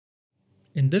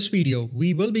In this video,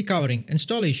 we will be covering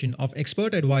installation of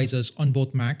Expert Advisors on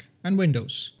both Mac and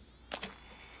Windows.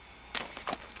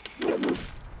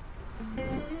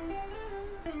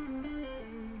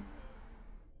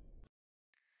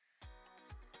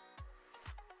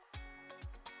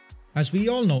 As we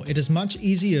all know, it is much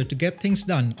easier to get things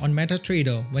done on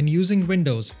MetaTrader when using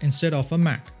Windows instead of a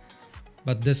Mac.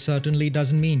 But this certainly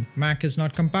doesn't mean Mac is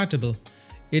not compatible.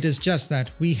 It is just that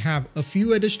we have a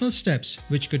few additional steps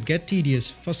which could get tedious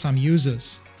for some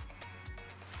users.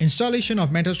 Installation of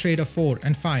MetaTrader 4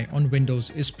 and 5 on Windows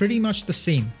is pretty much the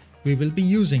same. We will be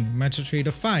using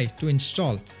MetaTrader 5 to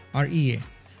install our EA.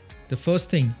 The first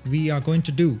thing we are going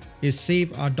to do is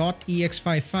save our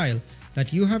 .ex5 file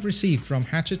that you have received from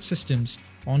Hatchet Systems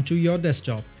onto your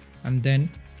desktop and then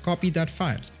copy that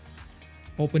file.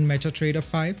 Open MetaTrader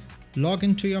 5, log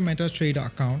into your MetaTrader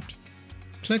account,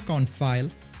 click on File,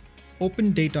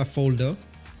 open Data folder,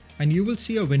 and you will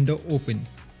see a window open.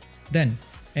 Then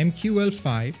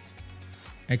MQL5,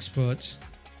 Experts,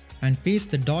 and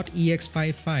paste the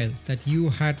 .ex5 file that you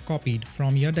had copied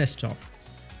from your desktop.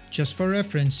 Just for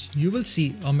reference, you will see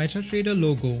a MetaTrader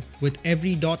logo with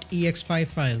every .ex5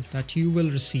 file that you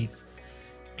will receive.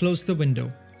 Close the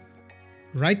window.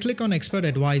 Right-click on Expert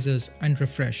Advisors and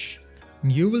refresh.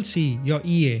 You will see your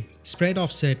EA spread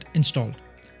offset installed.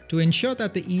 To ensure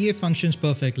that the EA functions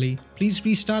perfectly, please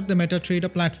restart the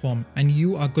MetaTrader platform and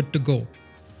you are good to go.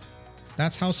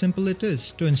 That's how simple it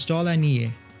is to install an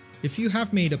EA. If you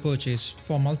have made a purchase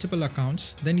for multiple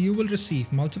accounts, then you will receive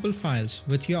multiple files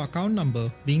with your account number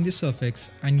being the suffix,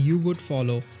 and you would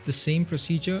follow the same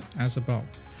procedure as above.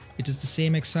 It is the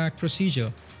same exact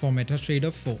procedure for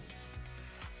MetaTrader 4.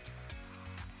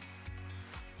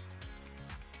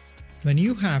 When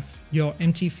you have your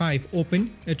MT5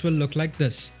 open, it will look like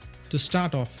this. To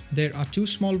start off, there are two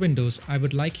small windows I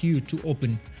would like you to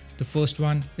open. The first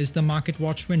one is the Market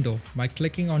Watch window by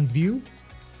clicking on View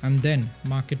and then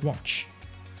Market Watch.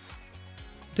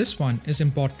 This one is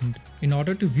important in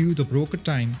order to view the broker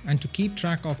time and to keep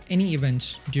track of any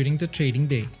events during the trading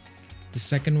day. The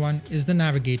second one is the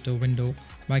Navigator window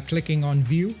by clicking on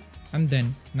View and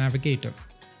then Navigator.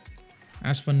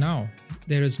 As for now,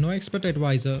 there is no Expert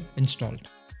Advisor installed.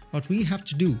 What we have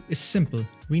to do is simple.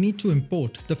 We need to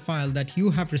import the file that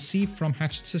you have received from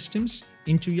Hatchet Systems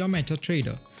into your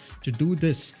MetaTrader. To do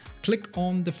this, click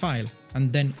on the file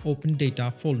and then open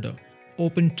Data folder.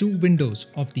 Open two windows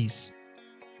of these.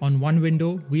 On one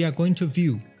window, we are going to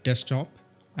view Desktop,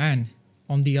 and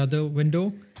on the other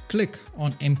window, click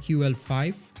on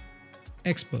MQL5,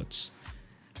 Experts.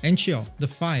 Ensure the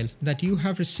file that you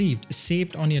have received is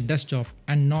saved on your desktop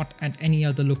and not at any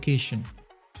other location.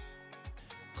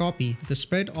 Copy the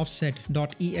spread offset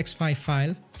 .ex5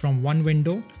 file from one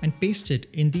window and paste it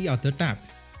in the other tab.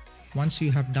 Once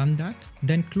you have done that,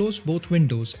 then close both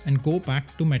windows and go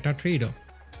back to MetaTrader.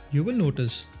 You will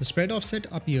notice the spread offset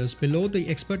appears below the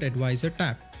Expert Advisor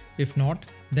tab. If not,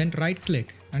 then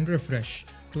right-click and refresh.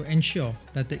 To ensure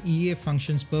that the EA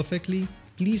functions perfectly,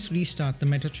 please restart the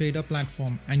MetaTrader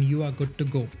platform and you are good to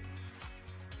go.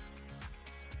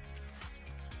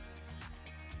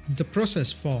 The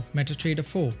process for MetaTrader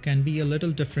 4 can be a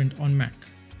little different on Mac.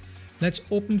 Let's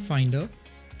open Finder,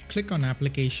 click on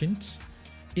Applications.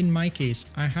 In my case,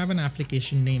 I have an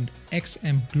application named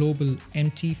XM Global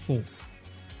MT4.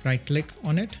 Right-click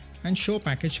on it and Show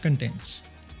Package Contents.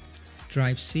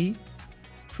 Drive C,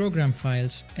 Program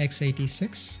Files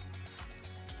x86,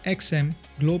 XM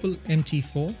Global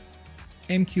MT4,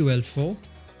 MQL4,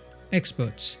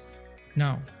 Experts.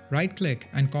 Now, right-click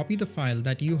and copy the file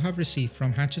that you have received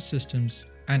from Hatchet Systems,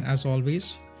 and as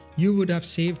always, you would have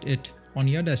saved it on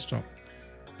your desktop.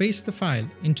 Paste the file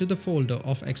into the folder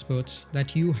of Experts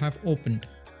that you have opened.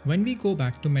 When we go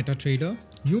back to MetaTrader,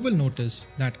 you will notice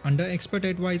that under Expert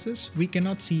Advisors, we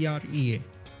cannot see our EA.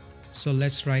 So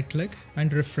let's right-click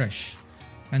and refresh.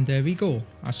 And there we go,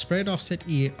 our spread offset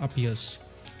EA appears.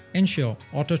 Ensure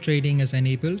auto trading is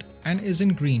enabled and is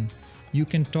in green. You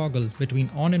can toggle between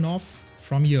on and off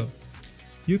from here.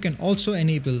 You can also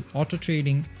enable auto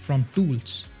trading from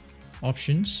Tools,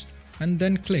 Options, and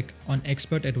then click on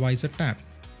Expert Advisor tab.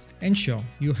 Ensure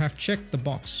you have checked the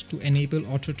box to enable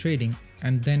auto trading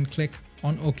and then click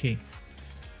on OK.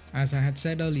 As I had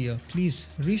said earlier, please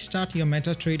restart your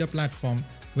MetaTrader platform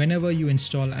whenever you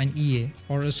install an EA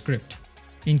or a script.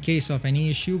 In case of any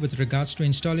issue with regards to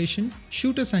installation,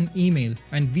 shoot us an email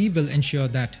and we will ensure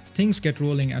that things get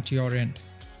rolling at your end.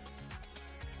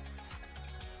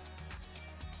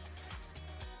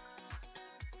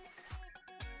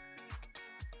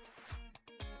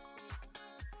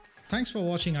 Thanks for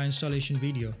watching our installation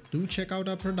video. Do check out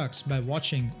our products by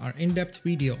watching our in-depth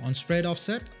video on spread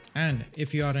offset, And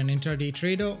if you are an intraday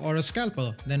trader or a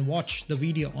scalper, then watch the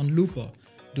video on Looper.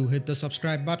 Do hit the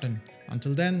subscribe button.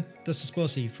 Until then, this is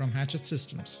Percy from Hatchet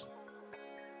Systems.